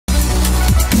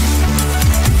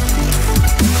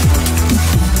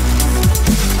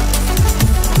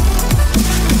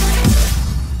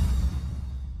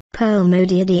Pearl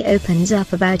Modiadie opens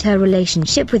up about her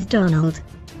relationship with Donald.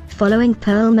 Following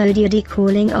Pearl Modiadie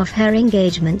calling off her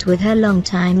engagement with her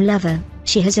longtime lover,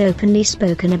 she has openly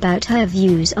spoken about her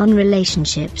views on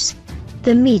relationships.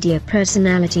 The media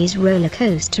personality's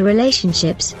rollercoaster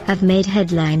relationships have made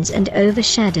headlines and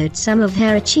overshadowed some of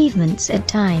her achievements at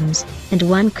times, and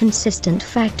one consistent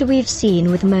factor we've seen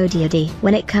with Modiadie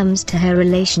when it comes to her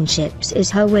relationships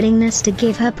is her willingness to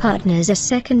give her partners a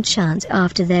second chance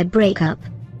after their breakup.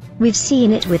 We've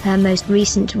seen it with her most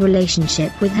recent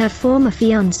relationship with her former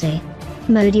fiancé.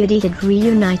 Modiadie had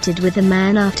reunited with the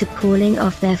man after calling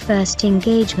off their first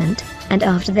engagement, and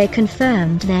after they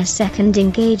confirmed their second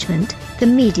engagement, the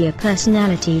media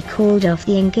personality called off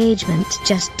the engagement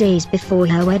just days before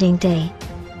her wedding day.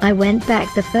 "I went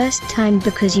back the first time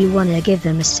because you wanna give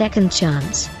them a second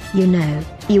chance,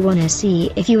 you wanna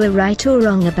see if you were right or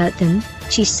wrong about them,"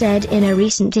 she said in a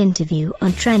recent interview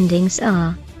on Trending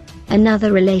SR.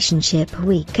 Another relationship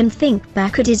we can think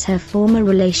back at is her former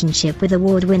relationship with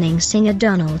award-winning singer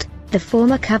Donald. The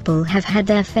former couple have had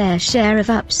their fair share of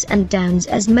ups and downs,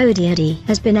 as Modiadie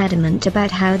has been adamant about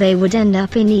how they would end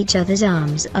up in each other's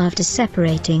arms after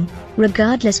separating,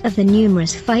 regardless of the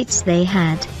numerous fights they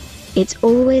had. "It's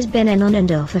always been an on and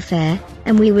off affair,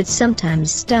 and we would sometimes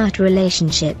start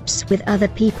relationships with other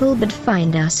people but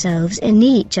find ourselves in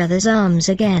each other's arms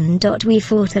again. We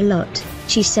fought a lot,"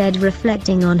 she said,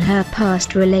 reflecting on her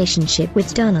past relationship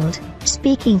with Donald,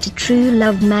 speaking to True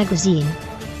Love magazine.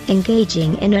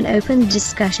 Engaging in an open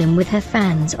discussion with her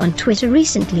fans on Twitter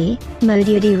recently,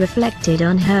 Modiadie reflected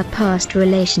on her past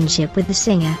relationship with the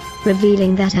singer,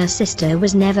 revealing that her sister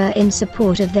was never in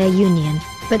support of their union,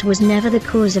 but was never the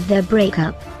cause of their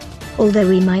breakup. "Although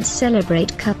we might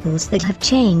celebrate couples that have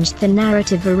changed the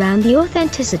narrative around the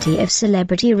authenticity of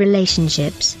celebrity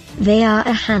relationships, they are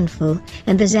a handful,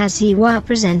 and the Zodwa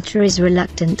presenter is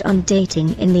reluctant on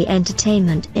dating in the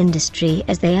entertainment industry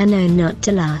as they are known not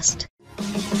to last."